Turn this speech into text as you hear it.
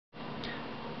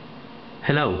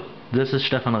Hello, this is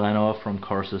Stefan Reinauer from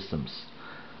Core Systems.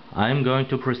 I'm going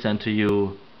to present to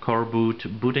you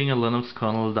coreboot, booting a Linux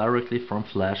kernel directly from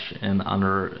flash in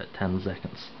under 10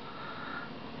 seconds.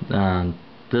 And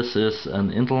this is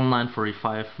an Intel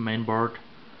i945 mainboard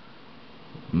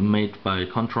made by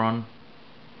Contron.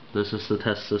 This is the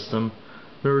test system.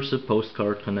 There is a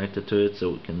postcard connected to it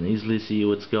so we can easily see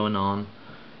what's going on.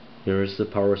 Here is the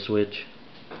power switch.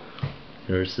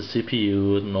 Here's the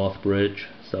CPU, north bridge,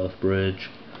 south bridge.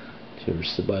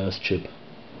 Here's the BIOS chip.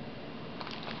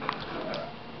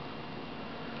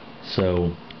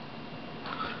 So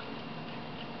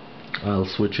I'll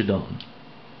switch it on.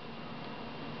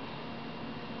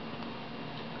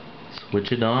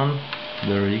 Switch it on.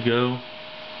 There you go.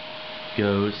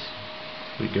 Goes.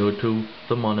 We go to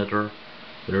the monitor.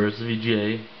 There is the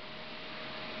VGA,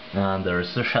 and there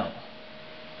is the shell.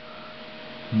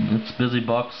 It's busy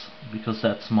box because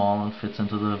that's small and fits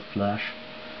into the flash.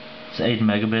 It's 8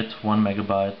 megabit, 1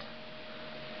 megabyte,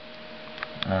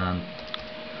 and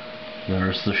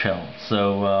there's the shell.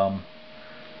 So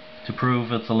to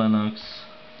prove it's a Linux,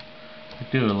 we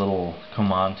do a little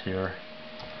command here: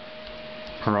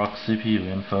 proc CPU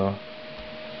info,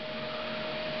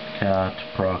 cat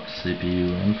proc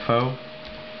CPU info,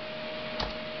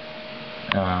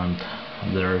 and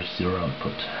there's your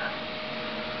output.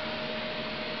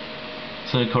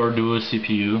 It's a Core Duo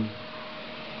CPU,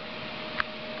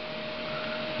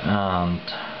 and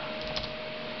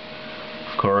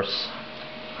of course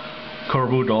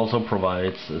coreboot also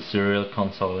provides a serial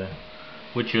console,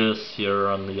 which is here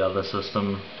on the other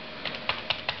system.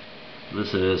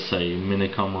 This is a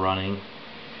Minicom running.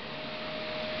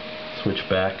 Switch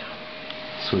back,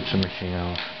 switch the machine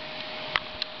off.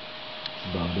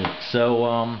 That's about it.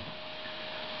 So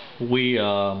we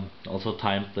also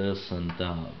timed this, and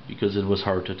because it was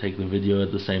hard to take the video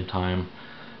at the same time,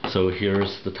 so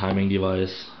here's the timing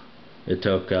device. It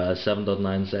took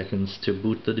 7.9 seconds to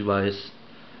boot the device,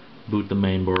 boot the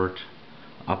mainboard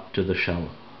up to the shell.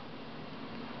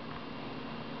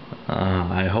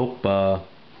 I hope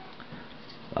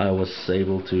I was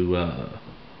able to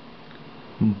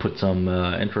put some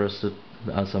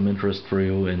interest for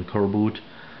you in coreboot.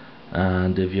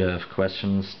 And if you have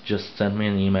questions, just send me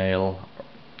an email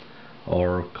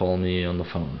or call me on the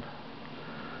phone.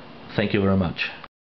 Thank you very much.